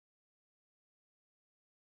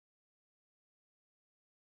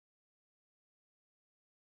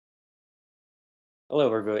Hello,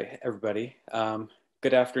 everybody.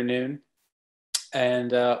 Good afternoon,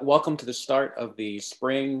 and welcome to the start of the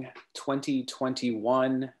Spring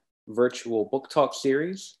 2021 Virtual Book Talk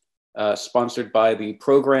Series, sponsored by the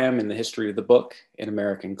Program in the History of the Book in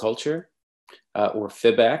American Culture, or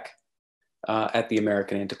FIBAC, at the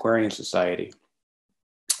American Antiquarian Society.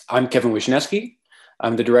 I'm Kevin Wisniewski.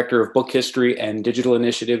 I'm the Director of Book History and Digital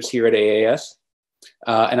Initiatives here at AAS,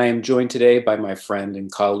 and I am joined today by my friend and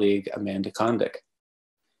colleague, Amanda Kondik.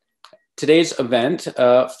 Today's event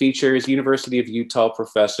features University of Utah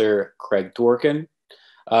professor Craig Dworkin,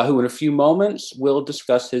 who in a few moments will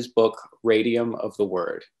discuss his book, Radium of the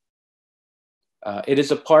Word. It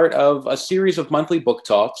is a part of a series of monthly book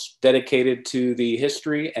talks dedicated to the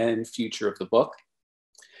history and future of the book,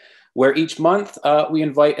 where each month we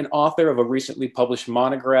invite an author of a recently published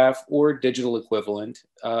monograph or digital equivalent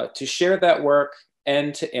to share that work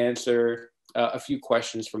and to answer a few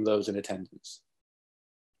questions from those in attendance.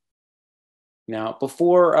 Now,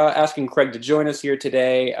 before asking Craig to join us here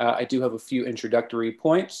today, I do have a few introductory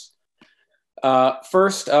points.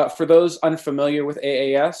 First, for those unfamiliar with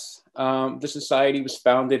AAS, the society was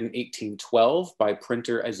founded in 1812 by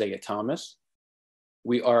printer Isaiah Thomas.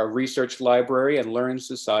 We are a research library and learning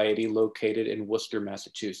society located in Worcester,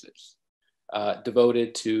 Massachusetts,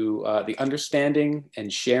 devoted to the understanding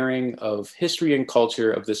and sharing of history and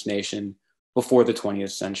culture of this nation before the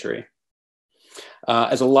 20th century.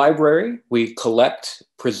 As a library, we collect,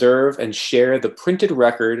 preserve, and share the printed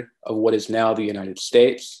record of what is now the United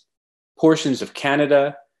States, portions of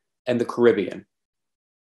Canada, and the Caribbean.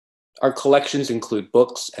 Our collections include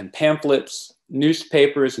books and pamphlets,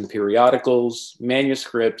 newspapers and periodicals,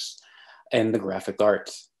 manuscripts, and the graphic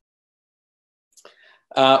arts.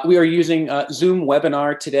 We are using Zoom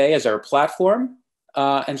webinar today as our platform.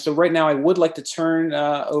 And so right now I would like to turn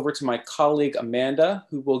over to my colleague, Amanda,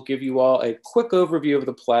 who will give you all a quick overview of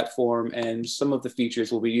the platform and some of the features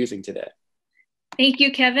we'll be using today. Thank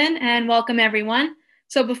you, Kevin, and welcome everyone.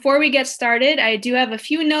 So before we get started, I do have a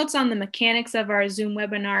few notes on the mechanics of our Zoom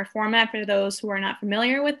webinar format for those who are not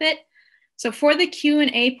familiar with it. So for the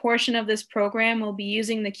Q&A portion of this program, we'll be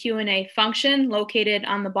using the Q&A function located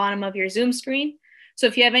on the bottom of your Zoom screen. So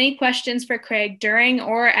if you have any questions for Craig during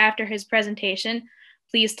or after his presentation,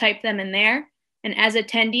 please type them in there. And as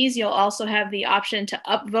attendees, you'll also have the option to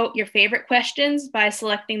upvote your favorite questions by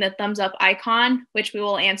selecting the thumbs up icon, which we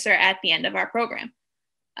will answer at the end of our program.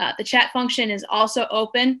 The chat function is also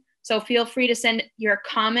open, so feel free to send your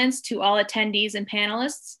comments to all attendees and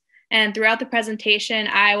panelists. And throughout the presentation,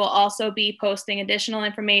 I will also be posting additional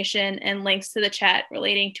information and links to the chat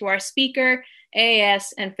relating to our speaker, AAS,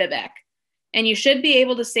 and FIBAC. And you should be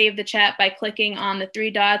able to save the chat by clicking on the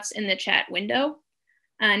three dots in the chat window.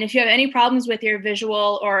 And if you have any problems with your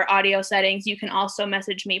visual or audio settings, you can also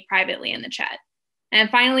message me privately in the chat.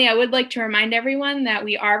 And finally, I would like to remind everyone that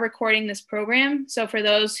we are recording this program. So for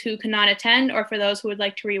those who cannot attend or for those who would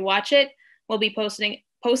like to rewatch it, we'll be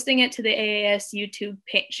posting it to the AAS YouTube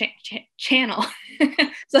channel.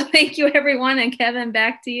 So thank you, everyone. And Kevin,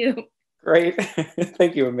 back to you. Great.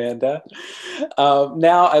 Thank you, Amanda.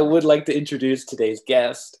 Now I would like to introduce today's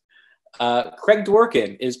guest. Craig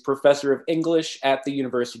Dworkin is professor of English at the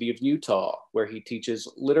University of Utah, where he teaches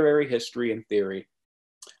literary history and theory.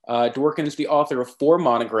 Dworkin is the author of 4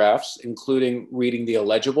 monographs, including Reading the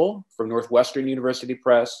Illegible from Northwestern University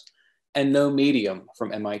Press and No Medium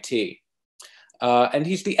from MIT. And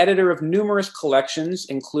he's the editor of numerous collections,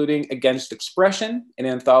 including Against Expression, an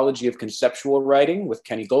anthology of conceptual writing with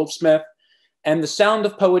Kenny Goldsmith, and The Sound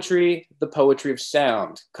of Poetry, The Poetry of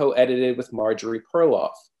Sound, co-edited with Marjorie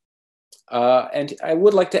Perloff. And I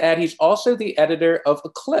would like to add, he's also the editor of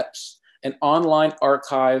Eclipse, an online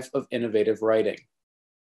archive of innovative writing.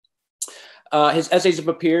 His essays have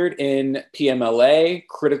appeared in PMLA,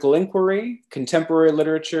 Critical Inquiry, Contemporary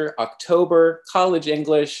Literature, October, College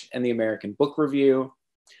English, and the American Book Review.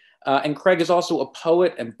 And Craig is also a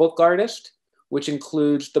poet and book artist, which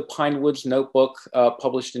includes the Pinewoods Notebook,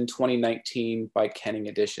 published in 2019 by Kenning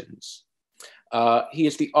Editions. He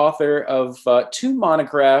is the author of 2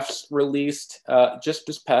 monographs released just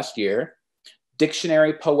this past year: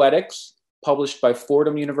 Dictionary Poetics, published by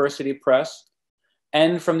Fordham University Press,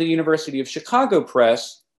 and from the University of Chicago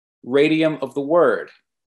Press, Radium of the Word,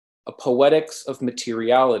 a Poetics of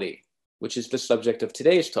Materiality, which is the subject of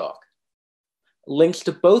today's talk. Links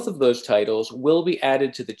to both of those titles will be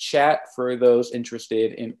added to the chat for those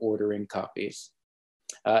interested in ordering copies.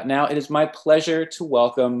 Now it is my pleasure to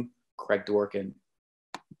welcome Craig Dworkin.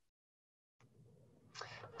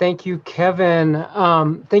 Thank you, Kevin.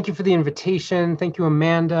 Thank you for the invitation. Thank you,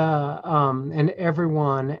 Amanda, and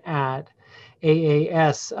everyone at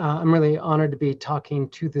AAS. I'm really honored to be talking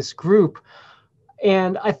to this group.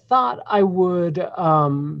 And I thought I would,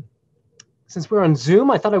 since we're on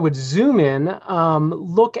Zoom, I thought I would zoom in,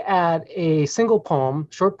 look at a single poem,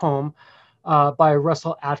 short poem, by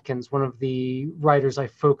Russell Atkins, one of the writers I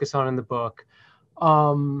focus on in the book,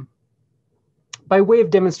 by way of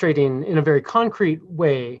demonstrating in a very concrete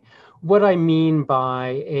way what I mean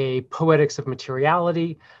by a poetics of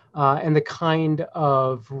materiality and the kind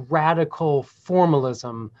of radical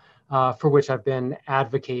formalism for which I've been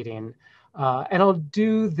advocating. And I'll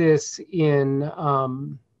do this in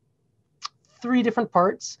 3 different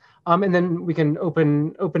parts, and then we can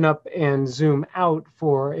open up and zoom out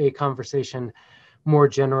for a conversation more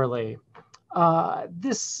generally.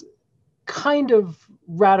 This kind of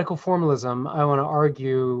radical formalism, I want to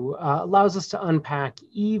argue, allows us to unpack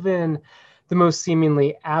even the most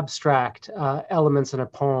seemingly abstract elements in a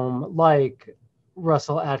poem, like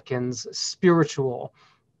Russell Atkins' spiritual.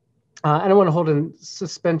 And I want to hold in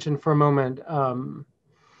suspension for a moment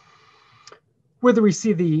whether we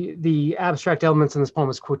see the abstract elements in this poem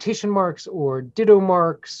as quotation marks or ditto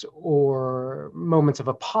marks or moments of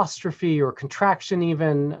apostrophe or contraction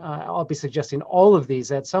even. I'll be suggesting all of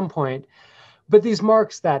these at some point. But these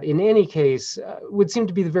marks that in any case would seem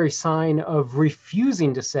to be the very sign of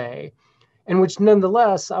refusing to say, and which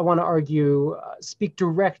nonetheless, I want to argue, speak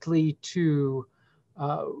directly to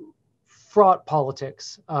fraught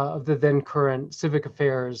politics of the then current civic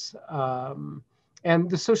affairs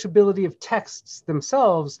and the sociability of texts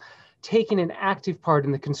themselves taking an active part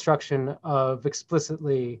in the construction of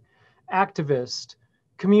explicitly activist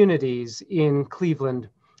communities in Cleveland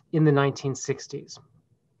in the 1960s.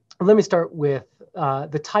 Let me start with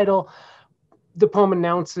the title. The poem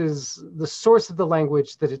announces the source of the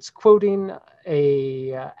language that it's quoting,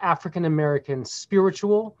 a African-American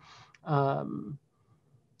spiritual,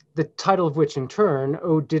 the title of which in turn,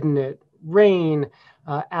 "Oh, Didn't It Rain?"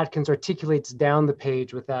 Atkins articulates down the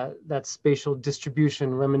page with that spatial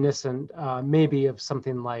distribution reminiscent maybe of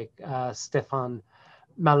something like Stéphane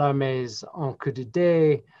Mallarmé's Un coup de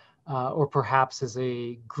dé, or perhaps as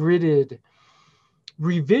a gridded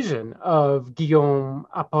revision of Guillaume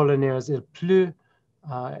Apollinaire's Il pleut.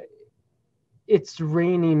 It's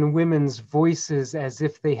raining women's voices as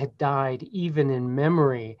if they had died even in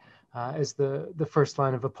memory, as the first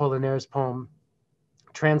line of Apollinaire's poem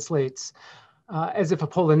translates. As if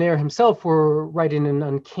Apollinaire himself were writing an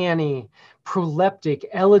uncanny proleptic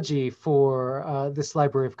elegy for this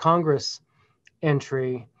Library of Congress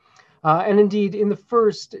entry. And indeed, in the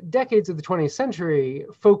first decades of the 20th century,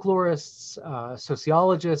 folklorists,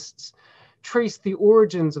 sociologists traced the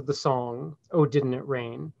origins of the song, "Oh, Didn't It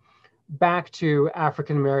Rain?" back to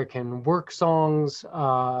African-American work songs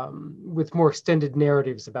with more extended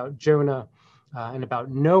narratives about Jonah and about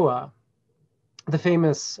Noah. The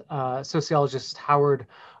famous sociologist Howard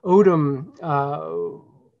Odum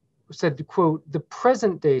said, quote, "The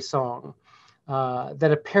present day song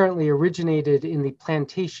that apparently originated in the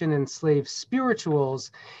plantation enslaved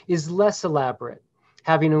spirituals is less elaborate,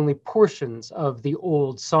 having only portions of the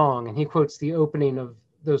old song." And he quotes the opening of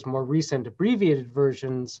those more recent abbreviated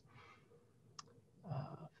versions.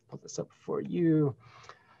 Pull this up for you.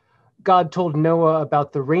 "God told Noah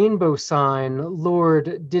about the rainbow sign.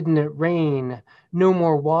 Lord, didn't it rain? No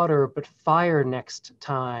more water, but fire next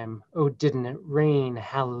time. Oh, didn't it rain?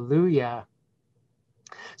 Hallelujah."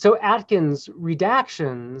 So Atkins'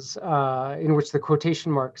 redactions, in which the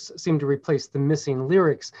quotation marks seem to replace the missing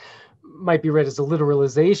lyrics, might be read as a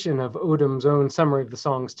literalization of Odum's own summary of the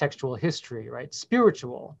song's textual history, right?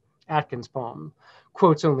 Spiritual, Atkins' poem,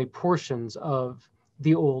 quotes only portions of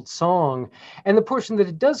the old song. And the portion that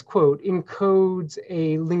it does quote encodes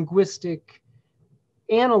a linguistic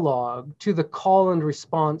analog to the call and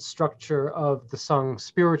response structure of the sung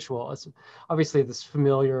spiritual. It's obviously this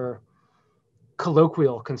familiar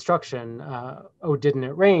colloquial construction, "Oh, didn't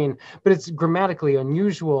it rain?" But it's grammatically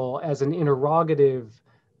unusual as an interrogative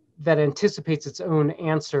that anticipates its own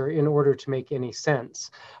answer in order to make any sense.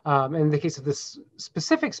 In the case of this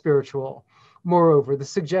specific spiritual, moreover, the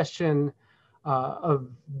suggestion of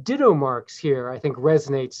ditto marks here, I think,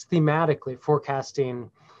 resonates thematically,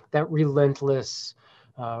 forecasting that relentless,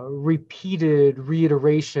 repeated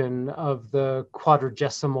reiteration of the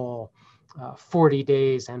quadragesimal 40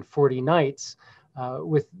 days and 40 nights,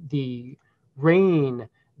 with the rain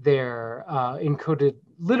there encoded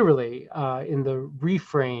literally in the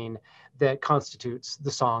refrain that constitutes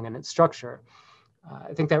the song and its structure.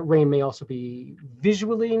 I think that rain may also be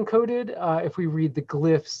visually encoded if we read the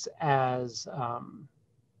glyphs as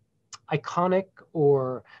iconic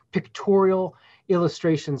or pictorial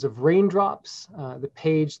illustrations of raindrops. The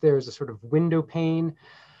page there is a sort of window pane.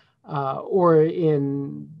 Or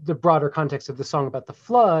in the broader context of the song about the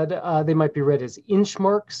flood, they might be read as inch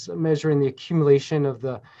marks, measuring the accumulation of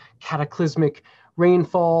the cataclysmic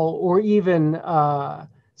rainfall, or even,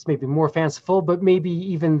 it's maybe more fanciful, but maybe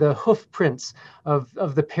even the hoof prints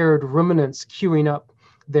of the paired ruminants queuing up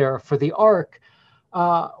there for the ark.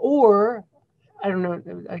 Or, I don't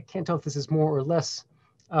know, I can't tell if this is more or less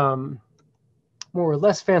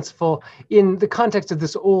fanciful. In the context of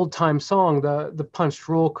this old time song, the punched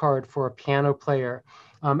roll card for a piano player.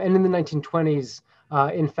 And in the 1920s,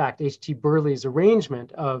 in fact, H.T. Burleigh's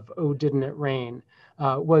arrangement of "Oh, Didn't It Rain"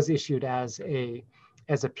 was issued as a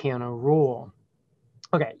piano roll.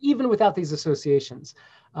 Okay, even without these associations,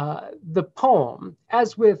 the poem,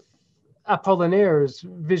 as with Apollinaire's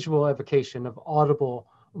visual evocation of audible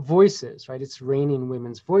voices, right? It's raining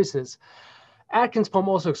women's voices. Atkins' poem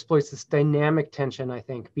also exploits this dynamic tension, I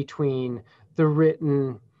think, between the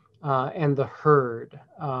written and the heard,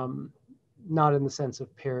 not in the sense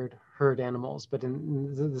of paired herd animals, but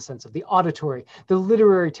in the sense of the auditory, the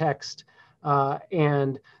literary text,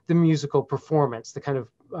 and the musical performance, the kind of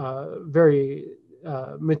very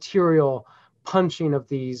material punching of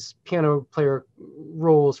these piano player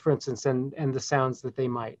rolls, for instance, and the sounds that they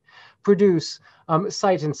might produce,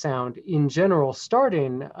 sight and sound in general,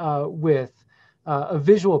 starting with a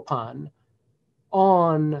visual pun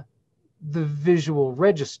on the visual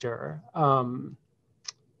register,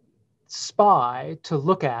 spy, to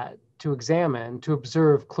look at, to examine, to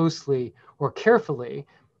observe closely or carefully,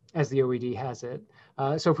 as the OED has it.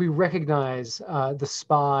 So if we recognize the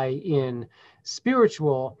spy in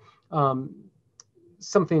spiritual,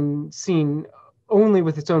 something seen only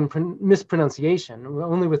with its own mispronunciation,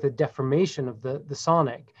 only with a deformation of the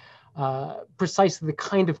sonic, precisely the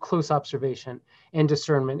kind of close observation and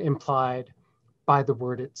discernment implied by the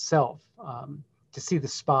word itself. To see the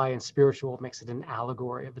spy in spiritual makes it an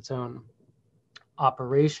allegory of its own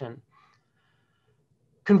operation.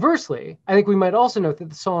 Conversely, I think we might also note that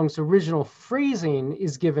the song's original phrasing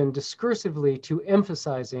is given discursively to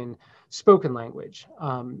emphasizing spoken language.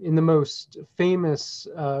 In the most famous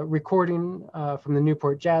recording from the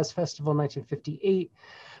Newport Jazz Festival, 1958,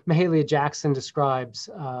 Mahalia Jackson describes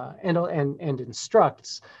and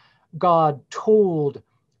instructs, God told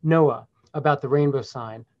Noah about the rainbow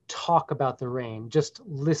sign, talk about the rain, just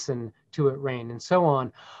listen to it rain, and so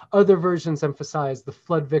on. Other versions emphasize the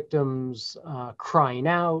flood victims crying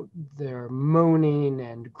out, their moaning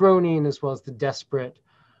and groaning, as well as the desperate,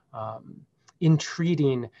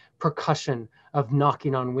 entreating percussion of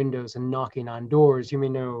knocking on windows and knocking on doors. You may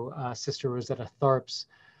know Sister Rosetta Tharpe's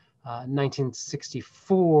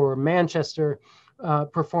 1964 Manchester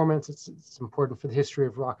performance. It's important for the history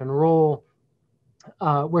of rock and roll,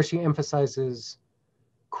 where she emphasizes,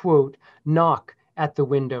 quote, knock at the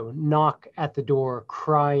window, knock at the door,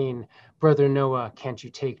 crying, brother Noah, can't you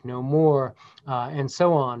take no more, and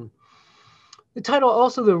so on. The title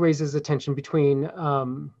also, though, raises attention between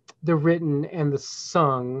the written and the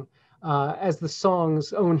sung, as the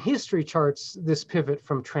song's own history charts this pivot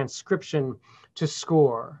from transcription to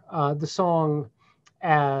score. The song,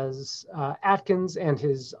 as Atkins and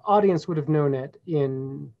his audience would have known it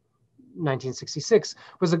in 1966,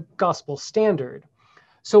 was a gospel standard.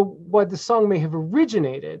 So while the song may have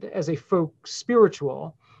originated as a folk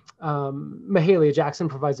spiritual, Mahalia Jackson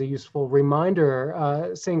provides a useful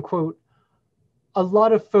reminder, saying, quote, a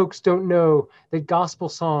lot of folks don't know that gospel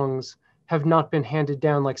songs have not been handed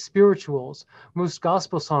down like spirituals. Most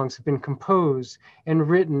gospel songs have been composed and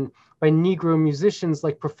written by Negro musicians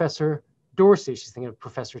like Professor Dorsey. She's thinking of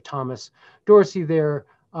Professor Thomas Dorsey there,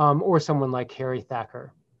 or someone like Harry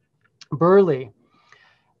Thacker Burleigh.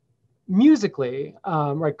 Musically,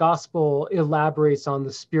 right, gospel elaborates on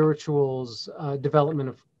the spiritual's development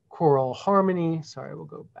of choral harmony. Sorry, we'll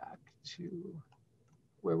go back to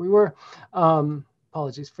where we were.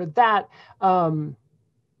 Apologies for that.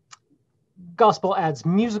 Gospel adds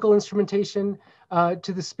musical instrumentation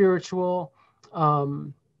to the spiritual,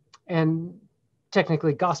 and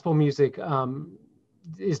technically gospel music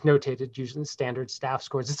is notated usually in standard staff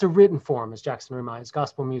scores. It's a written form, as Jackson reminds.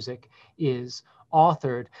 Gospel music is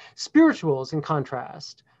authored. Spirituals, in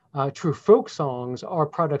contrast, true folk songs, are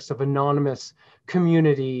products of anonymous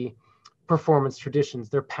community performance traditions.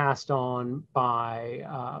 They're passed on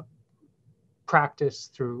by practice,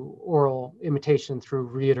 through oral imitation, through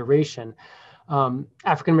reiteration.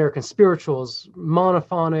 African-American spirituals,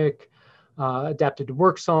 monophonic, adapted to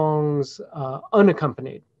work songs,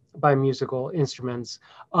 unaccompanied by musical instruments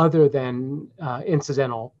other than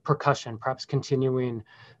incidental percussion, perhaps continuing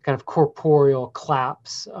kind of corporeal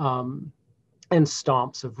claps and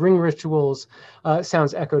stomps of ring rituals,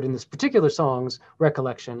 sounds echoed in this particular song's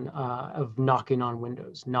recollection of knocking on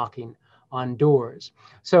windows, knocking on doors.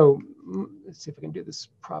 So let's see if I can do this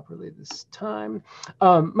properly this time.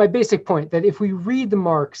 My basic point that if we read the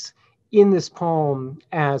marks in this poem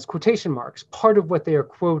as quotation marks, part of what they are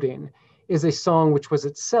quoting is a song which was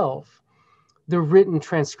itself the written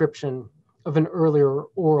transcription of an earlier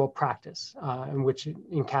oral practice, in which it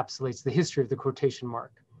encapsulates the history of the quotation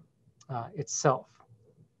mark itself.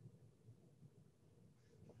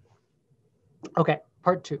 Okay,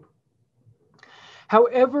 part 2.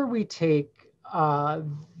 However we take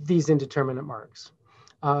these indeterminate marks,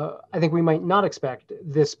 I think we might not expect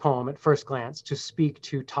this poem at first glance to speak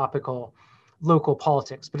to topical local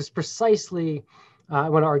politics, but it's precisely, I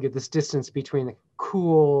want to argue, this distance between the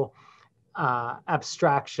cool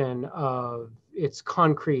abstraction of its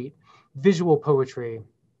concrete visual poetry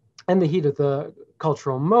and the heat of the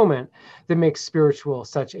cultural moment that makes spiritual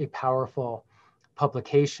such a powerful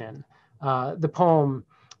publication. The poem,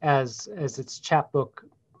 as its chapbook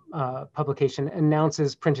publication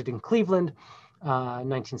announces, printed in Cleveland,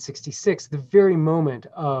 1966, the very moment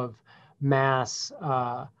of mass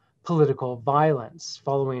political violence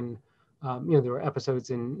following, there were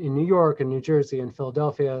episodes in New York and New Jersey and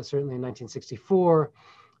Philadelphia, certainly in 1964.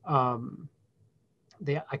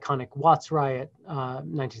 The iconic Watts riot,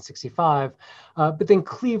 1965. But then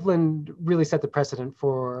Cleveland really set the precedent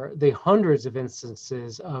for the hundreds of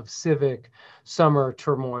instances of civic summer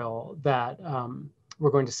turmoil that were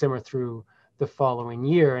going to simmer through the following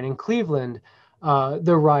year. And in Cleveland,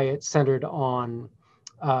 the riot centered on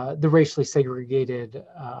the racially segregated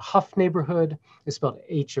Hough neighborhood. It's spelled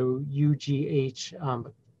H-O-U-G-H,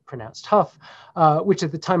 but pronounced Hough, which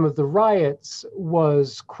at the time of the riots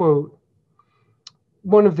was, quote,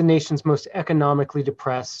 one of the nation's most economically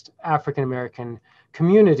depressed African-American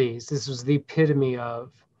communities. This was the epitome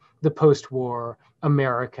of the post-war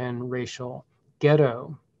American racial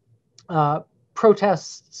ghetto.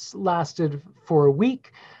 Protests lasted for a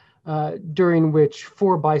week, during which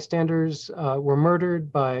 4 bystanders were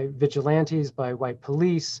murdered by vigilantes, by white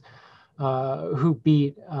police, who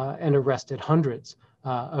beat and arrested hundreds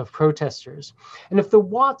of protesters. And if the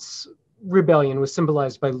Watts rebellion was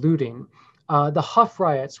symbolized by looting, the Hough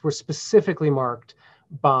riots were specifically marked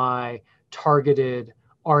by targeted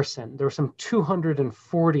arson. There were some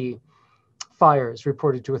 240 fires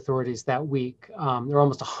reported to authorities that week. There were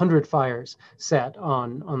almost 100 fires set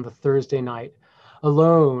on the Thursday night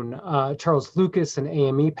alone. Charles Lucas, an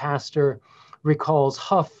AME pastor, recalls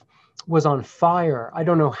Hough was on fire. I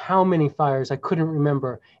don't know how many fires, I couldn't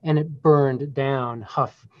remember, and it burned down.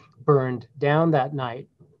 Hough burned down that night.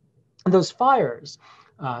 And those fires,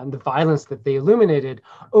 the violence that they illuminated,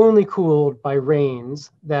 only cooled by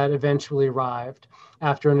rains that eventually arrived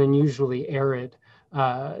after an unusually arid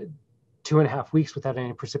 2.5 weeks without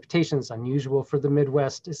any precipitation. It's unusual for the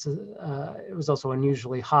Midwest. It was also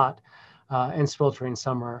unusually hot and sweltering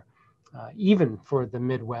summer, even for the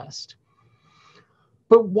Midwest.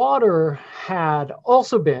 But water had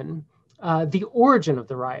also been the origin of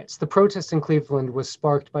the riots. The protest in Cleveland was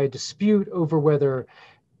sparked by a dispute over whether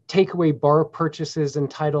takeaway bar purchases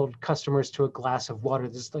entitled customers to a glass of water.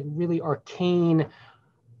 This like really arcane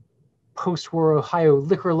post-war Ohio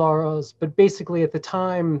liquor laws, but basically at the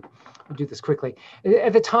time, I'll do this quickly.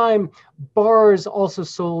 At the time, bars also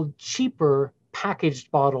sold cheaper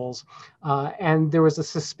packaged bottles, and there was a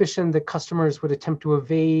suspicion that customers would attempt to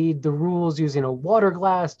evade the rules using a water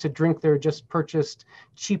glass to drink their just purchased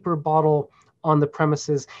cheaper bottle on the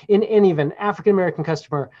premises. In any event, African-American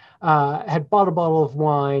customer had bought a bottle of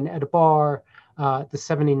wine at a bar, the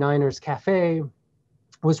 79ers Cafe,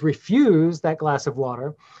 was refused that glass of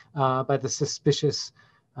water by the suspicious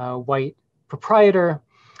white proprietor,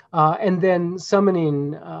 and then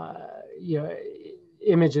summoning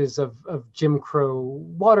images of Jim Crow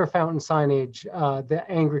water fountain signage, the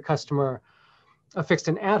angry customer affixed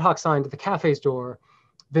an ad hoc sign to the cafe's door,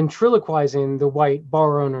 ventriloquizing the white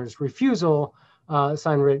bar owner's refusal.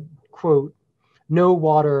 Sign read, quote, "No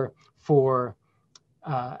water for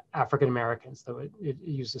African Americans," though it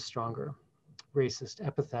used a stronger racist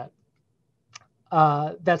epithet.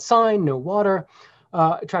 That sign, "No water,"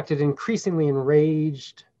 attracted an increasingly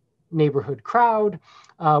enraged neighborhood crowd,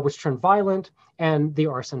 which turned violent, and the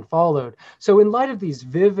arson followed. So in light of these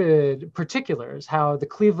vivid particulars, how the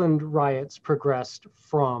Cleveland riots progressed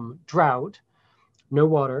from drought, no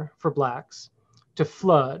water for blacks, to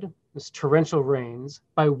flood, this torrential rains,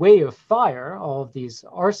 by way of fire, all of these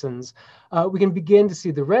arsons, we can begin to see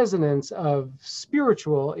the resonance of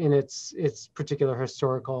spiritual in its particular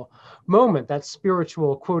historical moment. That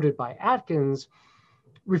spiritual quoted by Atkins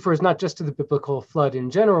refers not just to the biblical flood in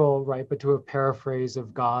general, right, but to a paraphrase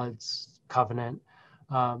of God's covenant.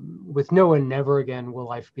 With Noah, never again will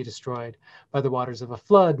life be destroyed by the waters of a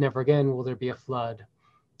flood. Never again will there be a flood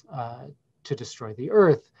to destroy the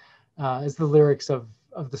earth. As the lyrics of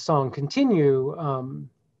the song continue,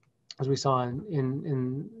 as we saw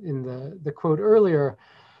in the quote earlier,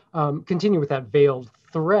 continue with that veiled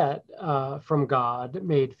threat from God,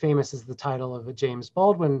 made famous as the title of a James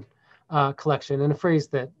Baldwin collection, and a phrase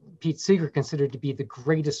that Pete Seeger considered to be the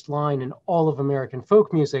greatest line in all of American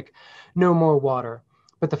folk music: no more water,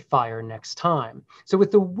 but the fire next time. So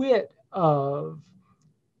with the wit of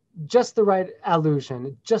just the right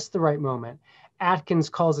allusion, just the right moment, Atkins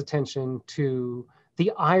calls attention to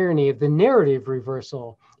the irony of the narrative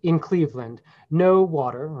reversal in Cleveland: no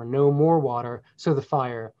water, or no more water, so the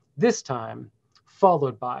fire this time,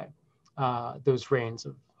 followed by those rains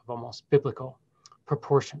of almost biblical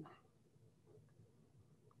proportion.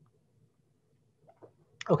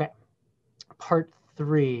 Okay, part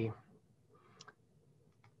 3.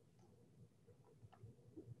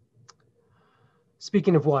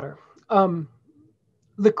 Speaking of water,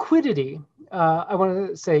 liquidity, I want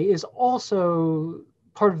to say, is also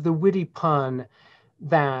part of the witty pun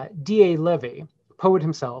that D.A. Levy, poet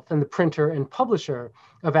himself and the printer and publisher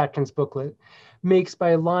of Atkins' booklet, makes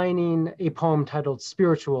by aligning a poem titled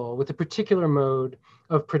Spiritual with a particular mode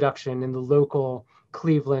of production in the local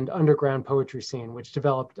Cleveland underground poetry scene, which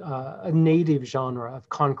developed a native genre of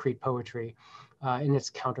concrete poetry in its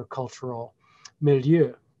countercultural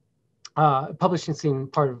milieu. Publishing scene,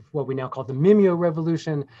 part of what we now call the Mimeo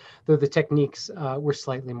Revolution, though the techniques were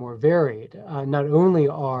slightly more varied. Not only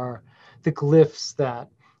are the glyphs that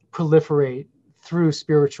proliferate through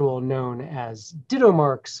Spiritual known as ditto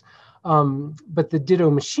marks, but the ditto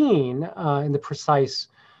machine, in the precise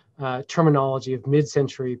terminology of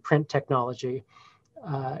mid-century print technology,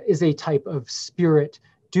 is a type of spirit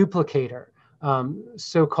duplicator,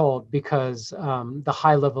 so called because the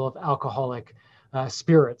high level of alcoholic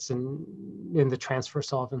spirits in the transfer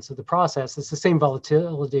solvents of the process. It's the same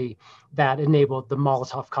volatility that enabled the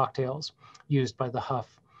Molotov cocktails used by the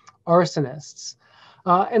Huff arsonists.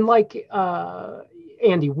 And like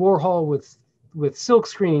Andy Warhol with silk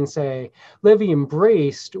screening, say, Levy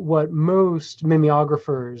embraced what most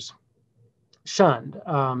mimeographers shunned.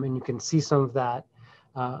 And you can see some of that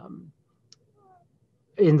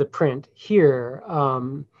in the print here.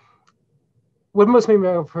 What most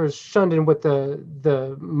mimeographers shunned and what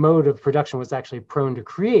the mode of production was actually prone to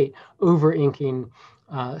create: over-inking,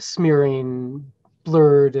 smearing,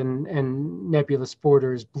 blurred and nebulous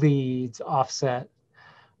borders, bleeds, offset,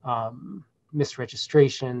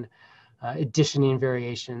 misregistration, additioning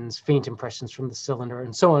variations, faint impressions from the cylinder,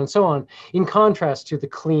 and so on, in contrast to the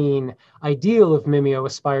clean ideal of Mimeo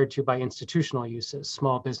aspired to by institutional uses,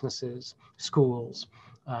 small businesses, schools,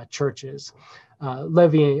 churches.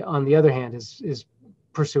 Levy, on the other hand, is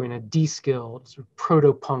pursuing a de-skilled, sort of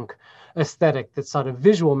proto-punk aesthetic that sought a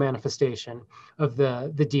visual manifestation of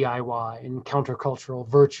the DIY and countercultural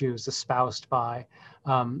virtues espoused by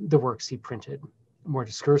the works he printed more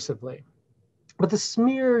discursively. But the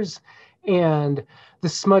smears and the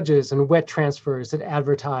smudges and wet transfers that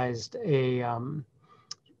advertised a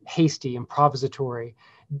hasty, improvisatory,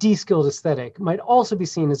 de-skilled aesthetic might also be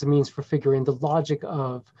seen as a means for figuring the logic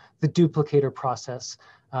of the duplicator process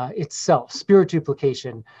itself. Spirit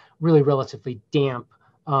duplication, really relatively damp,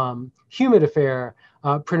 humid affair.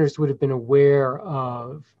 Printers would have been aware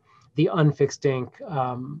of the unfixed ink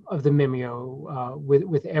of the Mimeo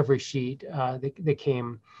with every sheet that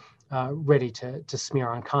came ready to smear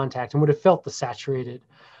on contact, and would have felt the saturated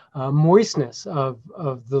moistness of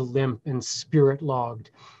the limp and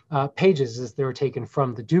spirit-logged pages as they were taken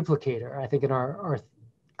from the duplicator. I think in our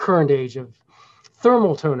current age of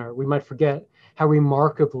thermal toner, we might forget how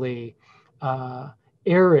remarkably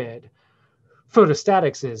arid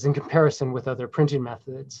photostatics is in comparison with other printing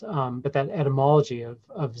methods. But that etymology of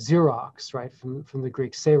Xerox, right, from the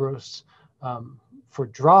Greek xeros, for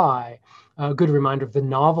dry, a good reminder of the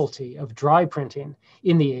novelty of dry printing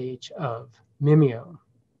in the age of Mimeo.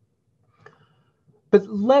 But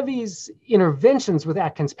Levy's interventions with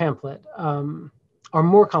Atkins' pamphlet are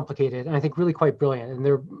more complicated and I think really quite brilliant. And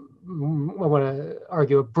they're, I want to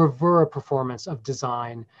argue, a bravura performance of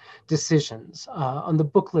design decisions. On the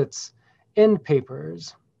booklet's end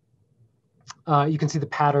papers, you can see the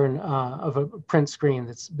pattern of a print screen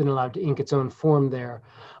that's been allowed to ink its own form there,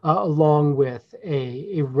 along with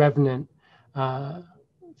a revenant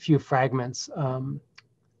few fragments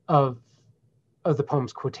of of the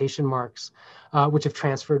poem's quotation marks, which have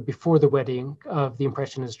transferred before the wetting of the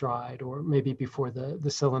impression is dried, or maybe before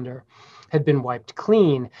the cylinder had been wiped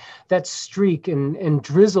clean. That streak and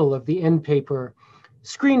drizzle of the end paper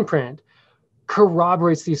screen print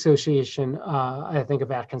corroborates the association, I think,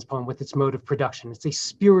 of Atkins' poem with its mode of production. It's a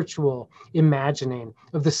spiritual imagining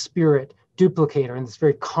of the spirit duplicator in this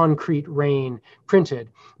very concrete rain printed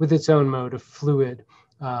with its own mode of fluid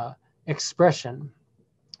expression.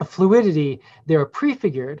 Fluidity there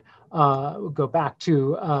prefigured, we'll go back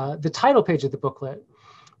to the title page of the booklet,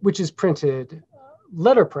 which is printed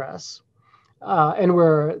letterpress, and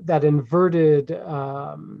where that inverted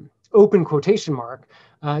open quotation mark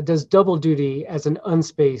does double duty as an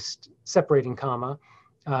unspaced separating comma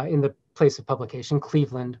in the place of publication,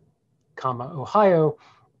 Cleveland, Ohio,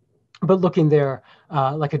 but looking there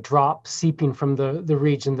like a drop seeping from the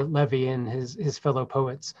region that Levy and his fellow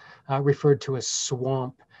poets referred to as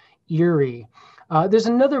swamp Erie. There's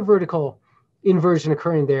another vertical inversion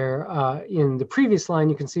occurring there in the previous line.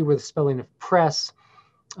 You can see where the spelling of press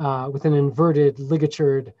with an inverted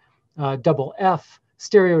ligatured double F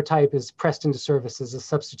stereotype is pressed into service as a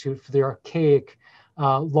substitute for the archaic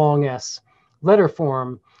long S letter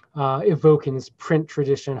form, evoking this print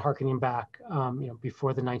tradition harkening back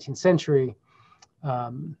before the 19th century.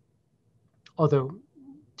 Although,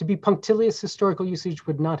 to be punctilious, historical usage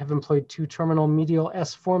would not have employed two terminal medial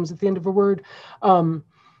S forms at the end of a word.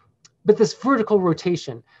 But this vertical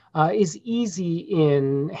rotation is easy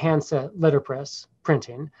in handset letterpress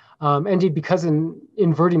printing. Indeed, because an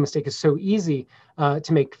inverting mistake is so easy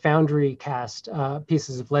to make, foundry cast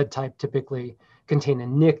pieces of lead type typically contain a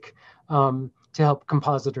nick to help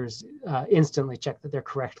compositors instantly check that they're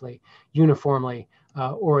correctly, uniformly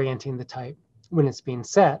orienting the type when it's being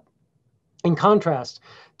set. In contrast,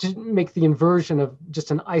 to make the inversion of just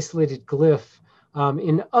an isolated glyph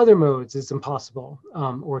in other modes is impossible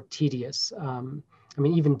or tedious. I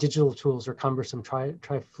mean, even digital tools are cumbersome. Try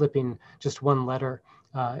flipping just one letter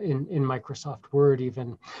in Microsoft Word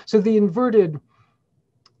even. So the inverted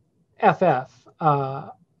FF, I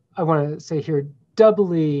want to say here,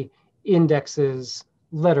 doubly indexes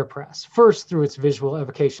letterpress. First, through its visual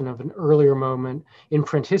evocation of an earlier moment in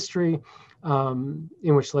print history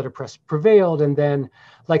in which letterpress prevailed, and then,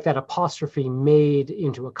 like that apostrophe made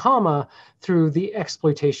into a comma, through the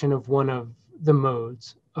exploitation of one of the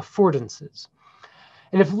mode's affordances.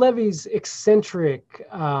 And if Levy's eccentric,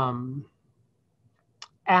 ad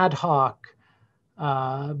hoc,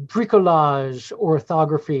 bricolage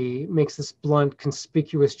orthography makes this blunt,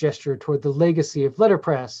 conspicuous gesture toward the legacy of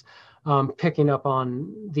letterpress, picking up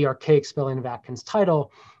on the archaic spelling of Atkins'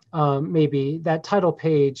 title, maybe that title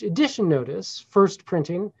page edition notice, first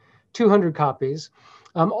printing, 200 copies,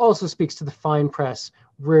 also speaks to the fine press,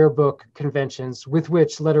 rare book conventions with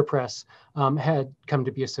which letterpress had come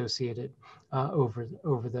to be associated over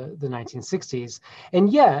the 1960s.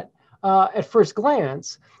 And yet, at first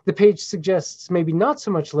glance, the page suggests maybe not so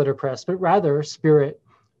much letterpress, but rather spirit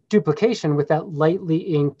duplication with that lightly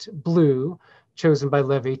inked blue chosen by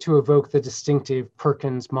Levy to evoke the distinctive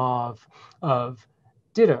Perkins mauve of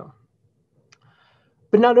Ditto.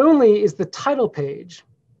 But not only is the title page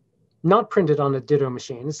not printed on a Ditto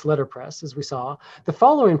machine, it's letterpress, as we saw, the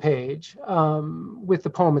following page with the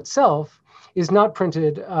poem itself is not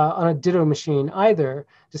printed on a Ditto machine either,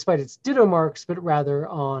 despite its Ditto marks, but rather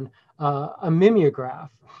on a mimeograph.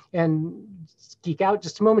 And geek out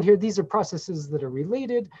just a moment here, these are processes that are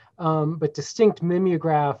related, but distinct.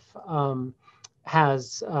 Mimeograph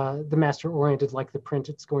has the master oriented like the print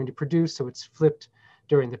it's going to produce, so it's flipped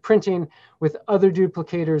during the printing, with other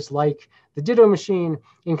duplicators like the Ditto machine.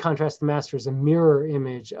 In contrast, the master is a mirror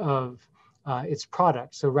image of its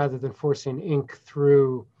product. So rather than forcing ink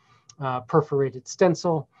through perforated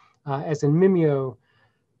stencil, as in Mimeo,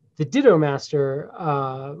 the Ditto master,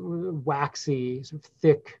 waxy, sort of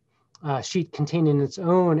thick sheet containing its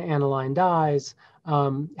own aniline dyes,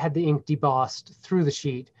 had the ink debossed through the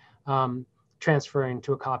sheet, transferring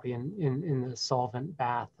to a copy in the solvent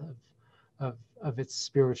bath of its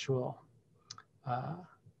spiritual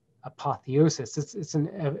apotheosis. It's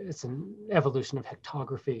an evolution of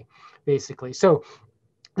hectography, basically. So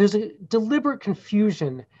there's a deliberate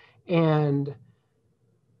confusion and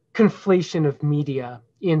conflation of media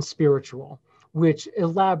in spiritual, which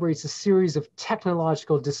elaborates a series of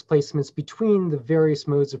technological displacements between the various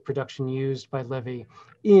modes of production used by Levy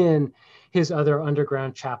in his other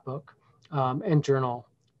underground chapbook and journal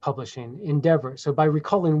publishing endeavor. So by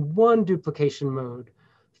recalling one duplication mode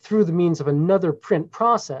through the means of another print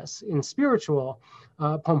process in spiritual,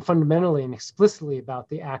 poem fundamentally and explicitly about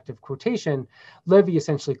the act of quotation, Levy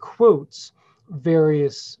essentially quotes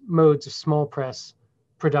various modes of small press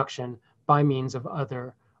production by means of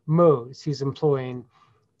other modes. He's employing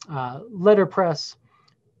letterpress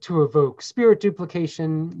to evoke spirit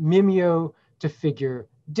duplication, mimeo to figure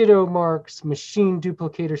ditto marks, machine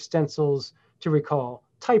duplicator stencils to recall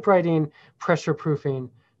typewriting, pressure proofing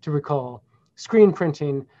to recall screen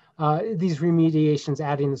printing, these remediations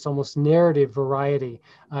adding this almost narrative variety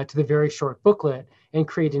to the very short booklet and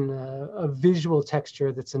creating a visual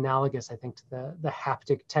texture that's analogous, I think, to the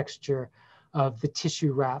haptic texture of the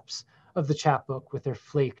tissue wraps of the chapbook with their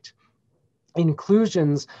flaked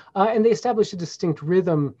inclusions. And they establish a distinct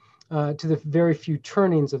rhythm to the very few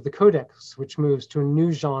turnings of the codex, which moves to a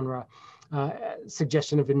new genre,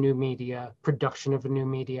 suggestion of a new media, production of a new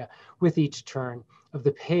media with each turn of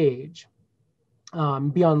the page.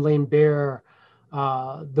 Beyond laying bare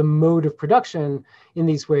the mode of production in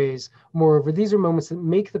these ways, moreover, these are moments that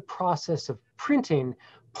make the process of printing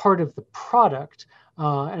part of the product.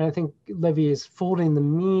 And I think Levy is folding the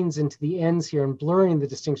means into the ends here and blurring the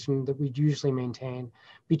distinction that we usually maintain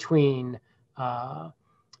between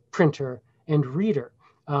printer and reader.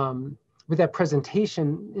 With that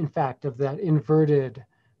presentation, in fact, of that inverted,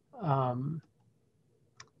 there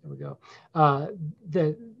we go,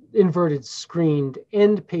 the inverted screened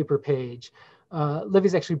end paper page,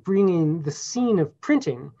 Levy's actually bringing the scene of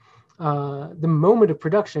printing, the moment of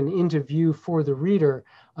production, into view for the reader,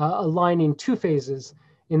 aligning two phases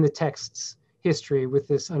in the text's history with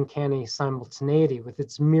this uncanny simultaneity. With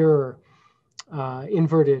its mirror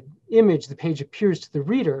inverted image, the page appears to the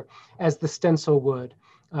reader as the stencil would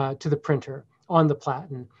to the printer on the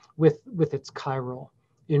platen with its chiral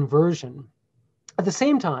inversion. At the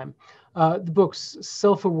same time, the book's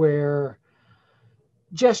self-aware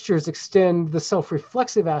gestures extend the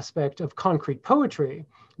self-reflexive aspect of concrete poetry,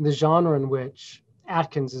 the genre in which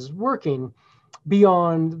Atkins is working,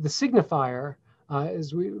 beyond the signifier,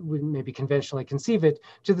 as we would maybe conventionally conceive it,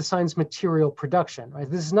 to the sign's material production. Right?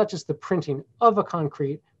 This is not just the printing of a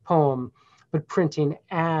concrete poem, but printing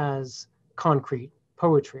as concrete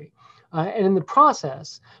poetry. And in the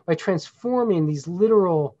process, by transforming these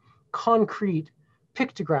literal concrete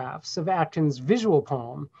pictographs of Atkins' visual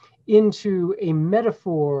poem into a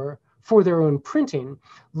metaphor for their own printing,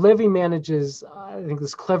 Levy manages, I think,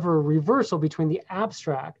 this clever reversal between the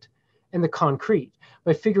abstract and the concrete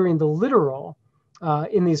by figuring the literal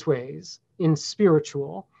in these ways, in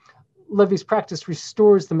spiritual. Levy's practice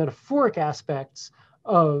restores the metaphoric aspects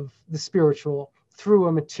of the spiritual through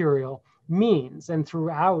a material means, and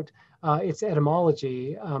throughout its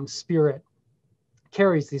etymology, spirit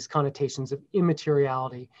carries these connotations of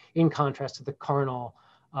immateriality in contrast to the carnal,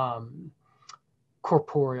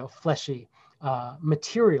 corporeal, fleshy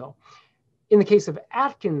material. In the case of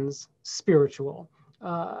Atkins' spiritual,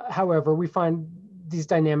 however, we find these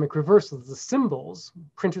dynamic reversals, the symbols,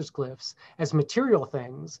 printer's glyphs, as material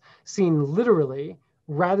things seen literally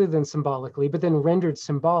rather than symbolically, but then rendered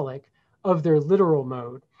symbolic of their literal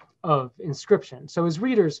mode of inscription. So as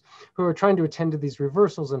readers who are trying to attend to these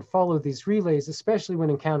reversals and follow these relays, especially when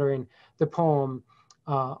encountering the poem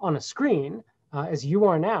on a screen, as you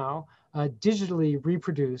are now, digitally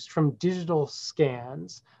reproduced from digital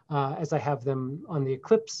scans, as I have them on the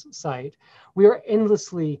Eclipse site, we are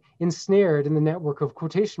endlessly ensnared in the network of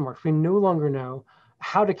quotation marks. We no longer know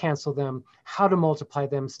how to cancel them, how to multiply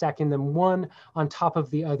them, stacking them one on top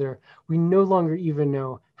of the other. We no longer even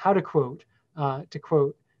know how to quote,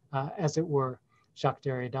 as it were, Jacques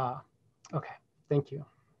Derrida. Okay, thank you.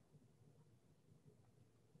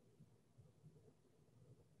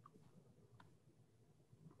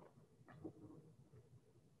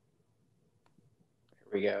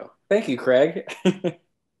 Here we go. Thank you, Craig.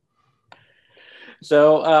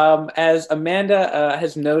 So as Amanda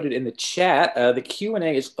has noted in the chat, the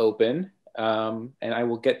Q&A is open, and I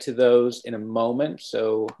will get to those in a moment.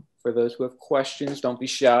 So for those who have questions, don't be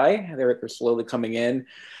shy. They're slowly coming in.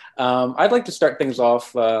 I'd like to start things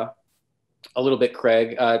off a little bit,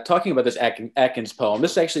 Craig, talking about this Atkins poem.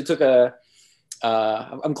 This actually took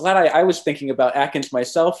I'm glad I was thinking about Atkins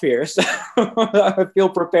myself here, so I feel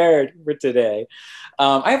prepared for today.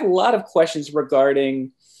 I have a lot of questions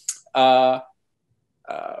regarding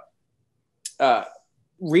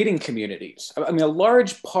reading communities. I mean, a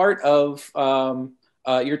large part of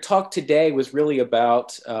your talk today was really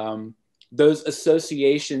about those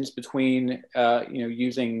associations between,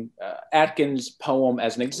 using Atkins' poem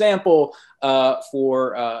as an example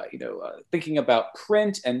for, thinking about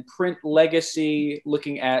print and print legacy,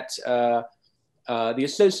 looking at the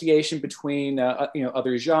association between,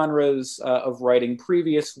 other genres of writing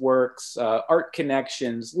previous works, art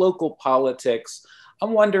connections, local politics.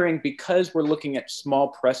 I'm wondering, because we're looking at small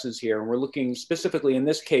presses here, and we're looking specifically in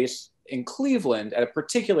this case in Cleveland at a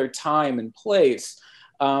particular time and place,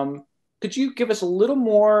 could you give us a little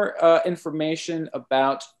more information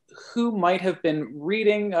about who might have been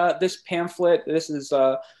reading this pamphlet? This is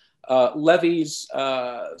Levy's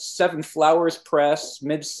Seven Flowers Press,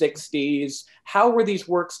 mid-60s. How were these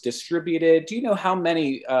works distributed? Do you know how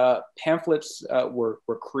many pamphlets were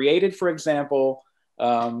created, for example?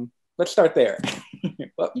 Let's start there.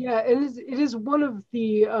 Well, yeah, it is one of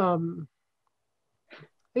the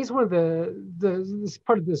I think it's one of this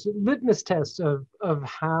part of this litmus test of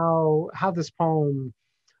how this poem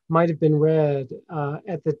might have been read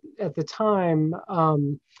at the time.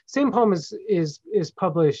 Same poem is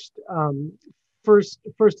published first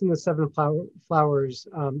in the Seven Flowers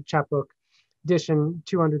chapbook edition,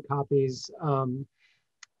 200 copies,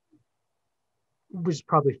 which is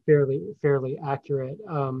probably fairly accurate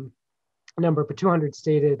number, but 200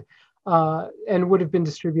 stated, and would have been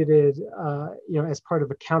distributed, as part of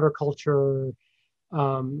a counterculture,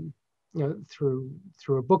 through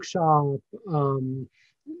a bookshop,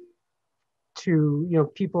 to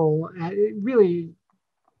people. Really,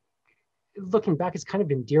 looking back, it's kind of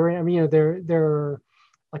endearing. I mean, they're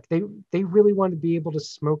like they really want to be able to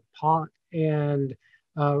smoke pot and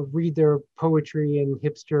read their poetry in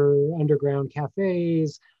hipster underground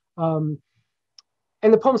cafes.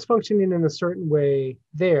 And the poem's functioning in a certain way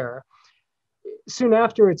there. Soon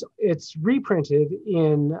after, it's reprinted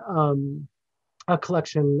in a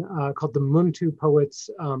collection called the Muntu Poets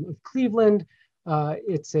of Cleveland.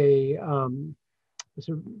 It's a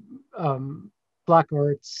sort of Black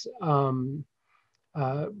arts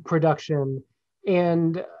production.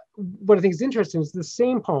 And what I think is interesting is the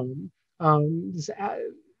same poem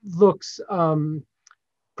looks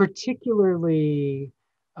particularly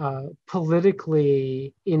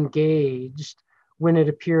politically engaged when it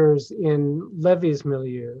appears in Levy's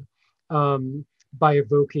milieu, by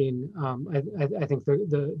evoking, I think,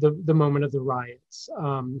 the moment of the riots.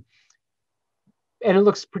 And it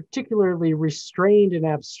looks particularly restrained and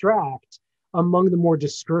abstract among the more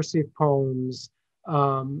discursive poems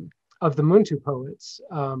of the Muntu poets,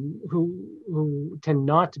 who tend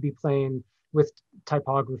not to be playing with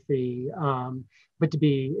typography, but to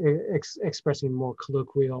be expressing more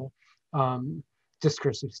colloquial,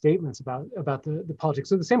 discursive statements about the politics.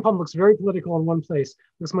 So the same poem looks very political in one place,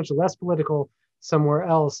 looks much less political somewhere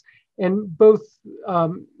else. And both,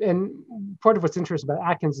 and part of what's interesting about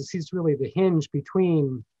Atkins is he's really the hinge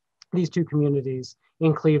between these two communities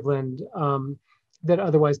in Cleveland that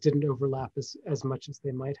otherwise didn't overlap as much as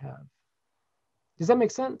they might have. Does that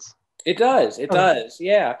make sense? It does. It does.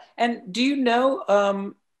 Yeah. And do you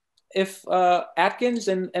know if Atkins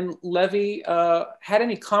and Levy had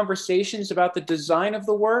any conversations about the design of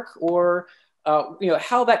the work, or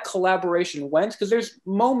how that collaboration went? Because there's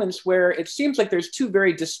moments where it seems like there's two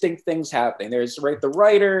very distinct things happening. There's the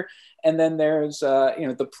writer, and then there's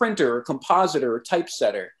the printer or compositor or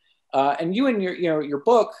typesetter. And you in your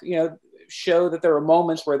book show that there are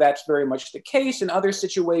moments where that's very much the case. In other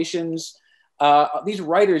situations, these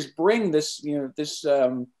writers bring this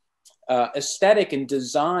aesthetic and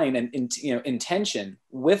design and intention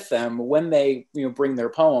with them when they bring their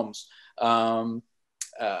poems.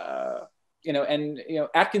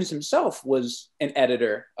 Atkins himself was an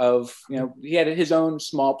editor of, he had his own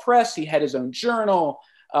small press, he had his own journal.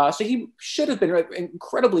 So he should have been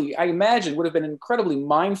incredibly, I imagine, would have been incredibly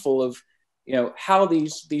mindful of, how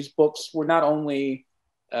these books were not only,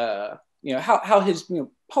 how his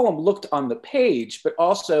poem looked on the page, but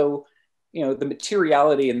also, the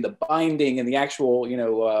materiality and the binding and the actual,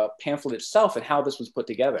 pamphlet itself, and how this was put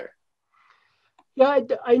together. Yeah,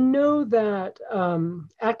 I know that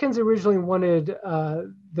Atkins originally wanted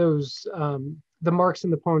those the marks in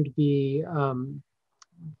the poem to be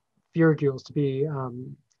virigules, to be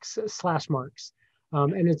slash marks,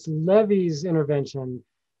 and it's Levy's intervention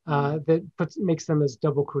that makes them as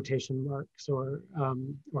double quotation marks, or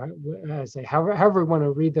I say however we want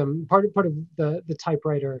to read them. Part of the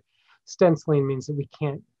typewriter stenciling means that we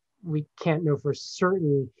can't know for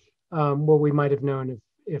certain what we might have known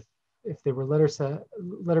if they were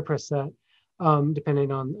letterpress set,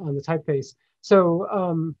 depending on the typeface. So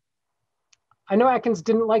I know Atkins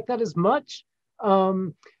didn't like that as much.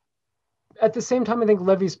 At the same time, I think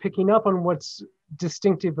Levy's picking up on what's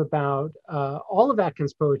distinctive about all of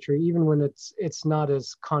Atkins' poetry, even when it's not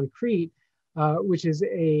as concrete, which is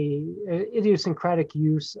a idiosyncratic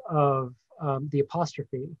use of the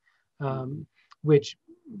apostrophe, which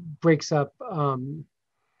breaks up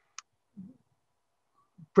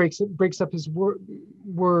his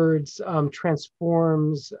words,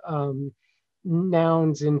 transforms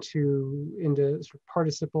nouns into sort of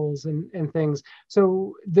participles and things.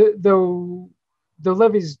 So though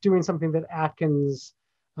Levy's doing something that Atkins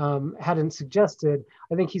hadn't suggested,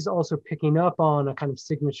 I think he's also picking up on a kind of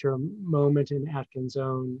signature moment in Atkins'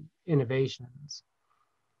 own innovations.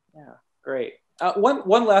 Yeah, great.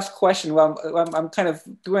 One last question. Well, I'm kind of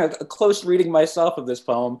doing a close reading myself of this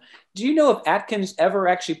poem. Do you know if Atkins ever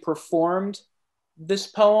actually performed this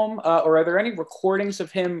poem, or are there any recordings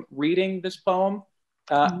of him reading this poem?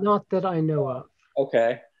 Not that I know of.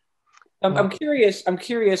 Okay. I'm curious. I'm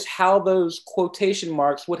curious how those quotation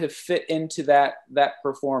marks would have fit into that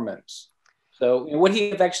performance. So, would he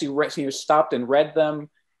have actually stopped and read them?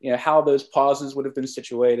 How those pauses would have been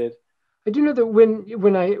situated. I do know that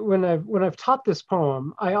when I've taught this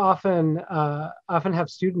poem, I often have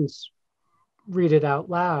students read it out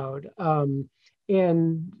loud,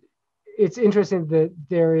 and it's interesting that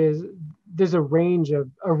there's a range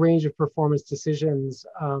of performance decisions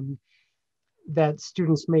that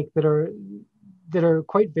students make that are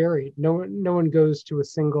quite varied. No one goes to a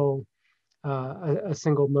single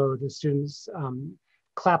mode. The students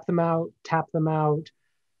clap them out, tap them out,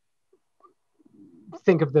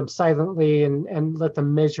 think of them silently and let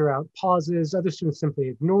them measure out pauses. Other students simply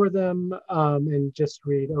ignore them and just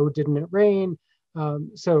read, "Oh, didn't it rain?"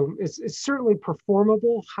 So it's certainly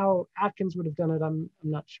performable. How Atkins would have done it, I'm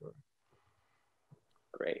not sure.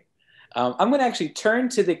 Great. I'm going to actually turn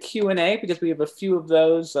to the Q&A because we have a few of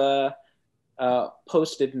those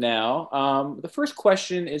posted now. The first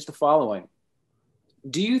question is the following.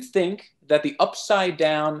 Do you think that the upside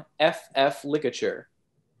down FF ligature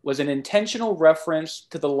was an intentional reference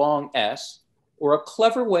to the long S, or a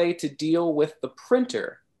clever way to deal with the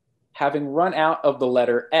printer having run out of the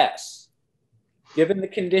letter S? Given the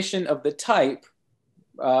condition of the type,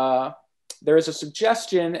 there is a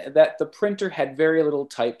suggestion that the printer had very little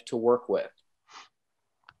type to work with.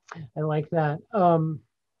 I like that.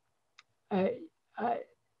 It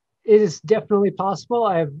is definitely possible.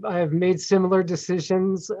 I have made similar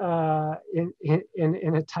decisions in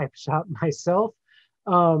a type shop myself.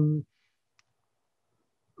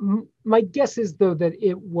 My guess is, though, that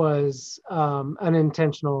it was an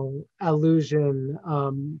intentional allusion,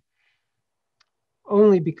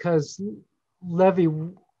 only because Levy,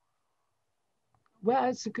 well,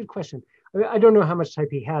 that's a good question. I don't know how much type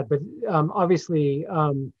he had, but obviously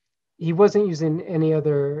he wasn't using any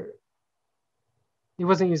other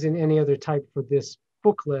type for this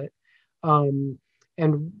booklet, and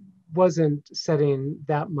wasn't setting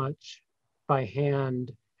that much by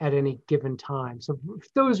hand at any given time. So for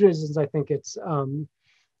those reasons, I think it's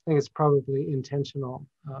probably intentional.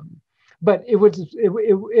 But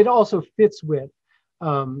it also fits with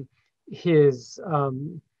his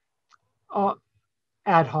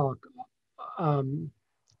ad hoc,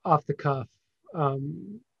 off the cuff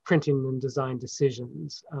printing and design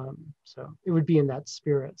decisions. So it would be in that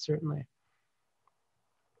spirit, certainly.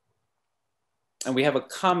 And we have a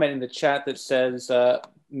comment in the chat that says,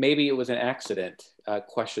 maybe it was an accident,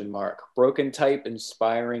 question mark. Broken type,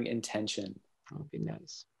 inspiring intention. That would be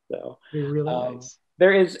nice. So be really nice.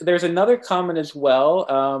 There's another comment as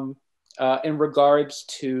well in regards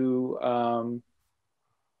to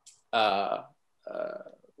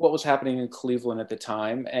what was happening in Cleveland at the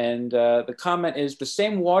time. And the comment is, the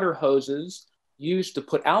same water hoses used to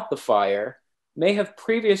put out the fire may have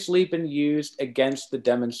previously been used against the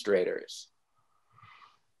demonstrators.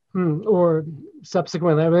 Or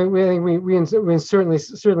subsequently. I mean, we certainly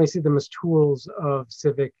see them as tools of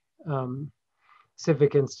civic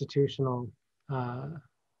institutional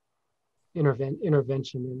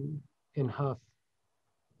intervention in Huff.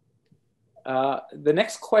 The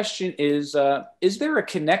next question is there a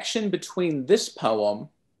connection between this poem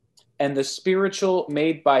and the spiritual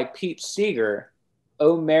made by Pete Seeger,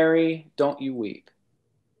 "Oh Mary, Don't You Weep"?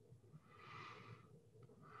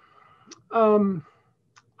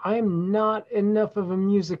 I'm not enough of a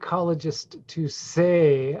musicologist to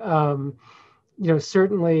say.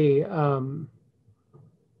 Certainly, I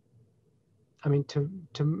mean, to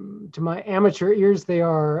my amateur ears, they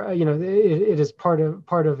are. It is part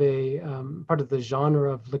of the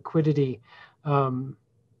genre of liquidity, and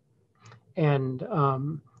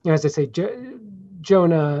as I say,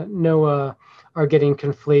 Jonah, Noah are getting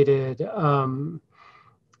conflated.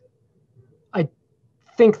 I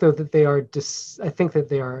think, though, that they are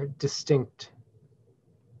distinct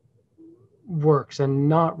works and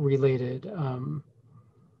not related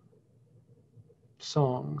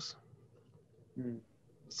songs.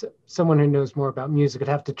 So someone who knows more about music would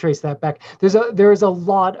have to trace that back. There is a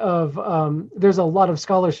lot of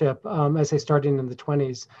scholarship, as I started in the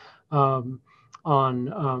 20s,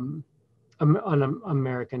 on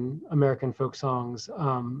American folk songs.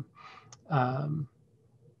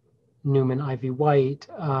 Newman Ivy White,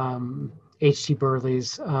 H.T.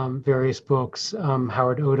 Burley's various books,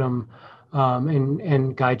 Howard Odum,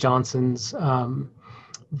 and Guy Johnson's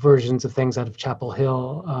versions of things out of Chapel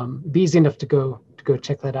Hill. Be easy enough to go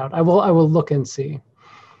check that out. I will look and see.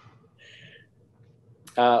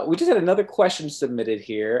 We just had another question submitted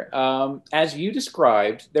here. As you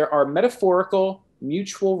described, there are metaphorical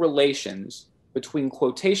mutual relations between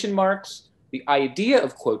quotation marks, the idea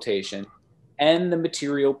of quotation, and the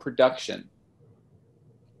material production.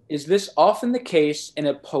 Is this often the case in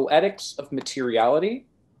a poetics of materiality?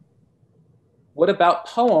 What about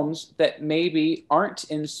poems that maybe aren't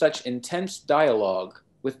in such intense dialogue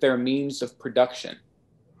with their means of production?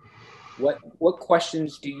 What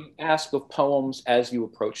questions do you ask of poems as you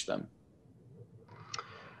approach them?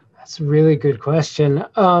 That's a really good question.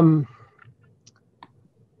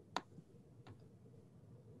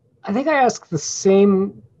 I think I ask the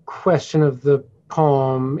same question of the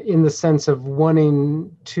poem in the sense of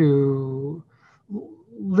wanting to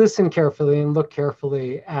listen carefully and look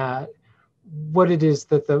carefully at what it is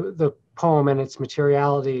that the poem and its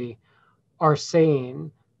materiality are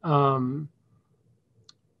saying. I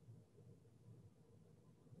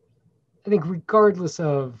think regardless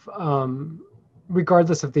of the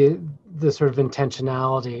sort of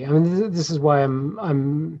intentionality. I mean, this is why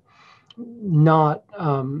I'm not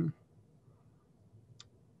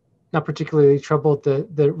particularly troubled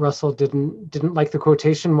that Russell didn't like the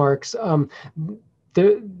quotation marks.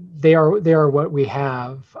 They are what we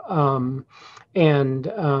have, and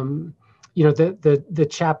the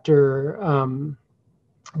chapter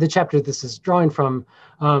this is drawing from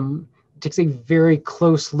takes a very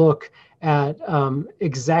close look at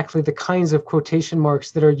exactly the kinds of quotation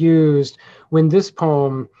marks that are used when this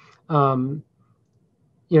poem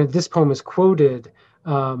is quoted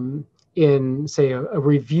in, say, a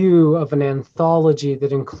review of an anthology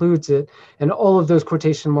that includes it, and all of those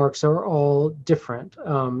quotation marks are all different,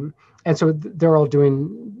 and so they're all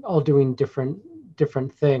doing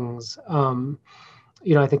different things.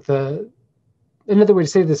 I think another way to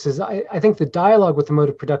say this is I think the dialogue with the mode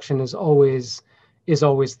of production is always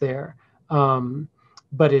there,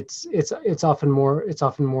 but it's often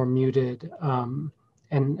more muted and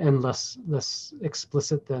less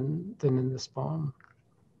explicit than in this poem.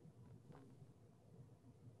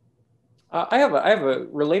 I have a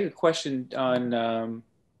related question on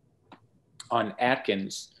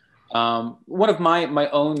Atkins. One of my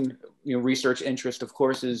own research interest, of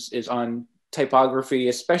course, is on typography,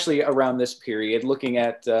 especially around this period, looking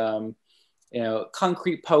at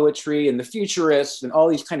concrete poetry and the futurists and all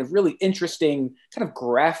these kind of really interesting kind of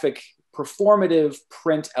graphic performative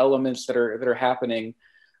print elements that are happening.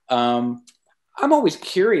 I'm always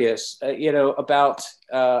curious, about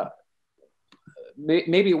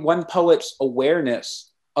maybe one poet's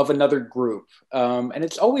awareness of another group. And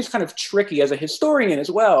it's always kind of tricky as a historian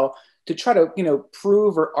as well to try to,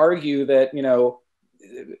 prove or argue that,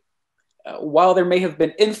 while there may have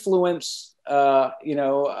been influence, or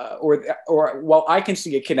while I can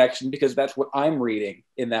see a connection because that's what I'm reading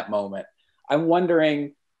in that moment, I'm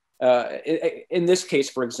wondering, in this case,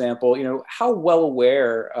 for example, how well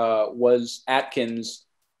aware was Atkins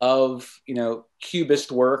of,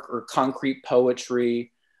 Cubist work or concrete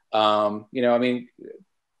poetry? Often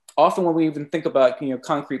when we even think about,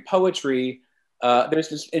 concrete poetry, there's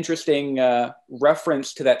this interesting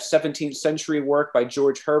reference to that 17th century work by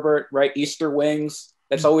George Herbert, right? Easter Wings.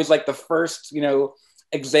 That's always like the first,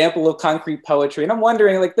 example of concrete poetry. And I'm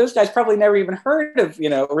wondering, like, those guys probably never even heard of,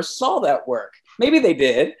 or saw that work. Maybe they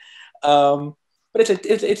did. But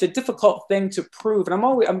it's a difficult thing to prove. And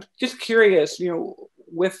I'm just curious,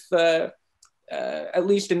 with at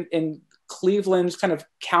least in Cleveland's kind of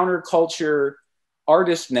counterculture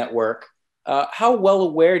artist network, how well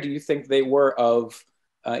aware do you think they were of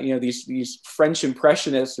these French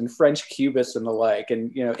Impressionists and French Cubists and the like,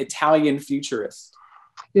 and Italian Futurists?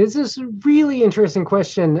 This is a really interesting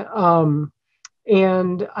question,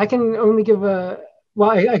 and I can only give I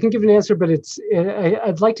can give an answer, but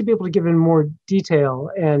I'd like to be able to give in more detail,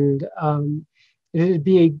 and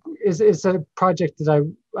it's a project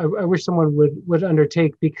that I wish someone would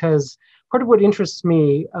undertake, because part of what interests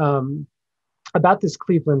me about this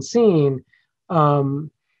Cleveland scene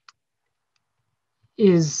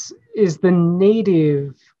is the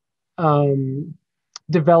native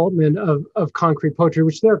development of concrete poetry,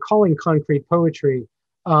 which they're calling concrete poetry,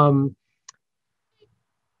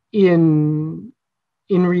 in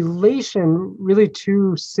relation really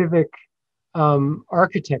to civic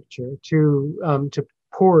architecture, to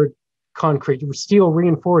poured concrete, steel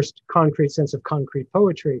reinforced concrete sense of concrete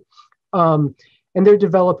poetry. And they're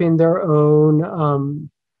developing their own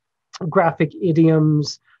graphic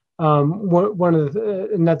idioms. One of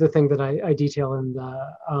another thing that I detail in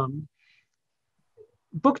the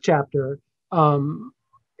book chapter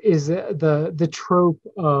is the trope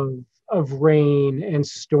of rain and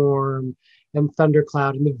storm and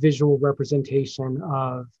thundercloud and the visual representation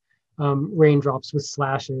of raindrops with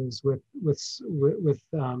slashes, with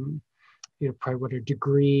probably what are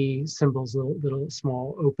degree symbols, little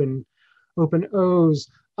small open O's,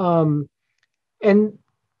 and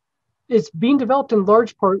it's being developed in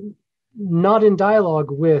large part not in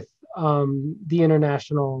dialogue with the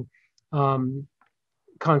international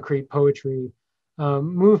concrete poetry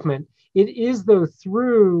movement. It is, though,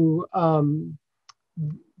 through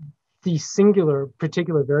the singular,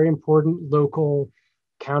 particular, very important local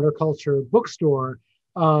counterculture bookstore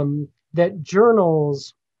that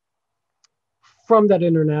journals from that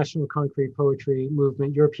international concrete poetry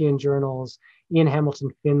movement, European journals, Ian Hamilton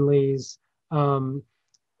Finley's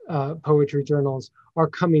poetry journals, are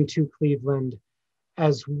coming to Cleveland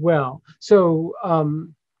as well. So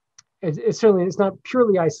it's not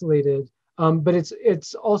purely isolated, but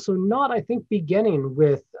it's also not, I think, beginning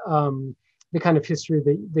with the kind of history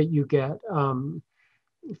that you get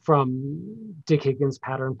from Dick Higgins'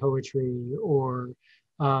 pattern poetry, or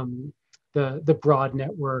the broad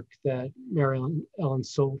network that Mary Ellen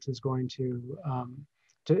Solt is going to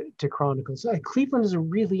chronicle. So Cleveland is a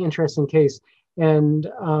really interesting case, and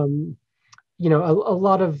a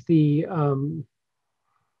lot of the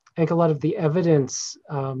I think a lot of the evidence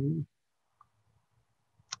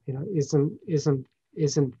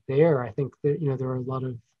isn't there. I think that there are a lot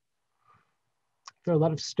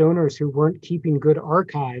of stoners who weren't keeping good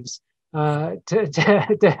archives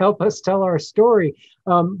to help us tell our story.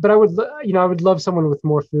 But I would love someone with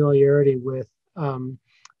more familiarity with the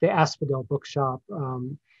Asphodel Bookshop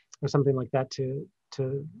or something like that to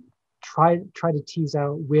try to tease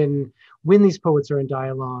out when these poets are in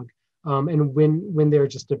dialogue and when they're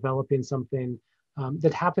just developing something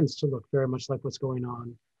that happens to look very much like what's going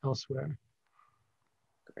on elsewhere.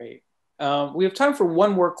 Great. We have time for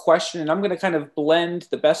one more question, and I'm going to kind of blend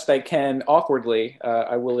the best I can awkwardly,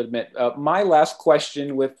 I will admit, my last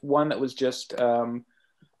question with one that was just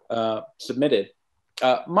submitted.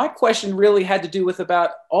 My question really had to do with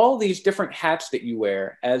about all these different hats that you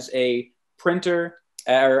wear as a printer,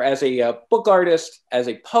 or as a book artist, as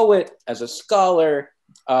a poet, as a scholar,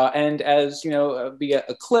 and as, via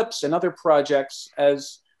Eclipse and other projects,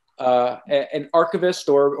 as an archivist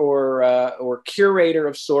or curator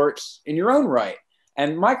of sorts in your own right.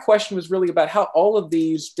 And my question was really about how all of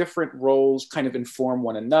these different roles kind of inform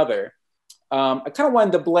one another. I kind of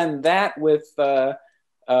wanted to blend that with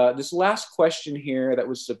this last question here that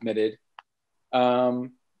was submitted.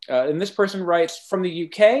 And this person writes, from the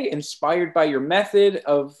UK, inspired by your method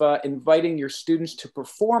of inviting your students to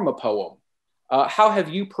perform a poem. How have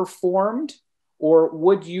you performed, or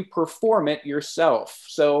would you perform it yourself?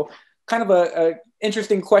 So kind of a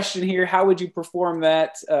interesting question here. How would you perform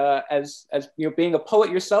that as being a poet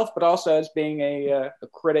yourself, but also as being a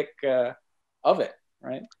critic of it,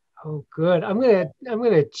 right? Oh, good. I'm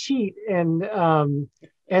gonna cheat and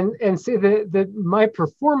say that my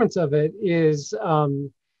performance of it is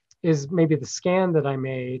maybe the scan that I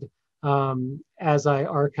made as I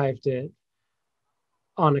archived it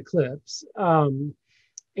on Eclipse, and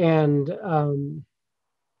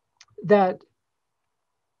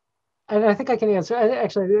I think I can answer.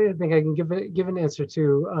 Actually, I think I can give an answer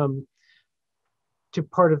to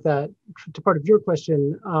part of that, to part of your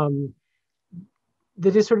question,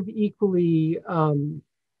 that is sort of equally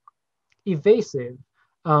evasive,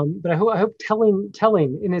 but I hope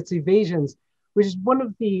telling in its evasions, which is one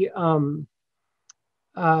of the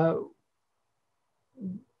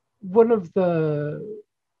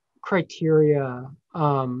criteria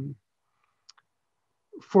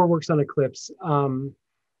for works on Eclipse,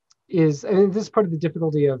 is, and this is part of the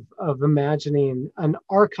difficulty of imagining an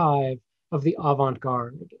archive of the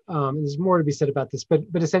avant-garde. There's more to be said about this, but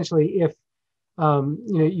essentially, if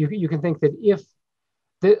you can think that if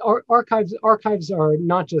the archives are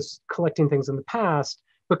not just collecting things in the past,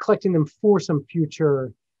 but collecting them for some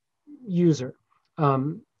future user.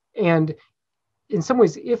 And in some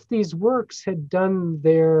ways, if these works had done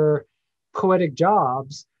their poetic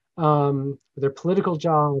jobs, their political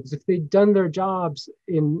jobs, if they'd done their jobs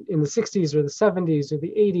in the 60s or the 70s or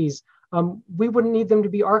the 80s, we wouldn't need them to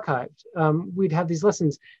be archived. We'd have these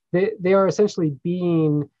lessons. They are essentially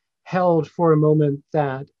being held for a moment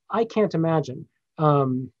that I can't imagine,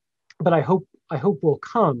 but I hope will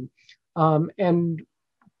come. And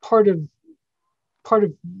part of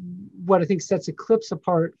what I think sets Eclipse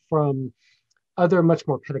apart from other much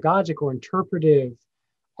more pedagogic or interpretive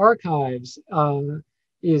archives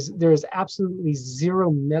is there is absolutely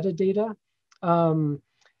zero metadata.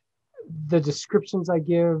 The descriptions I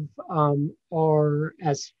give are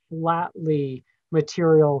as flatly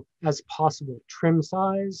material as possible. Trim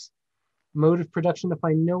size, mode of production if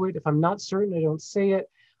I know it. If I'm not certain, I don't say it.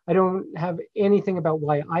 I don't have anything about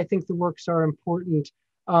why I think the works are important,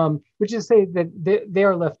 which is to say that they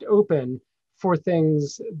are left open for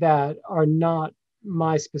things that are not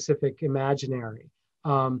my specific imaginary.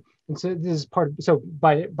 And so this is part of, so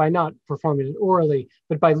by not performing it orally,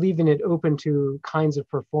 but by leaving it open to kinds of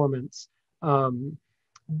performance,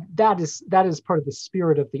 that is part of the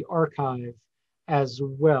spirit of the archive as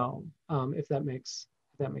well, if that makes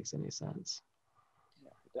any sense. Yeah,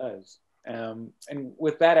 it does. And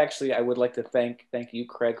with that, actually, I would like to thank you,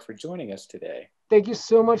 Craig, for joining us today. Thank you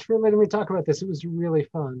so much for letting me talk about this. It was really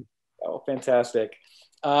fun. Oh, fantastic.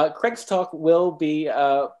 Craig's talk will be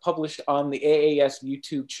published on the AAS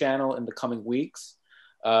YouTube channel in the coming weeks.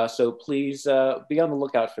 So please be on the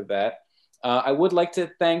lookout for that. I would like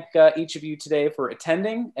to thank each of you today for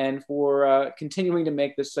attending and for continuing to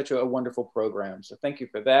make this such a wonderful program. So thank you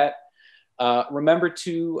for that. Remember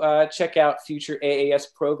to check out future AAS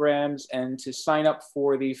programs and to sign up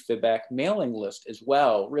for the feedback mailing list as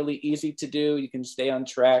well. Really easy to do. You can stay on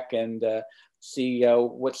track and see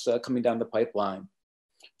what's coming down the pipeline.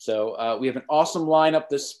 So we have an awesome lineup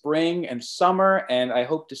this spring and summer, and I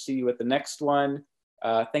hope to see you at the next one.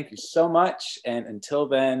 Thank you so much. And until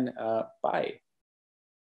then, bye.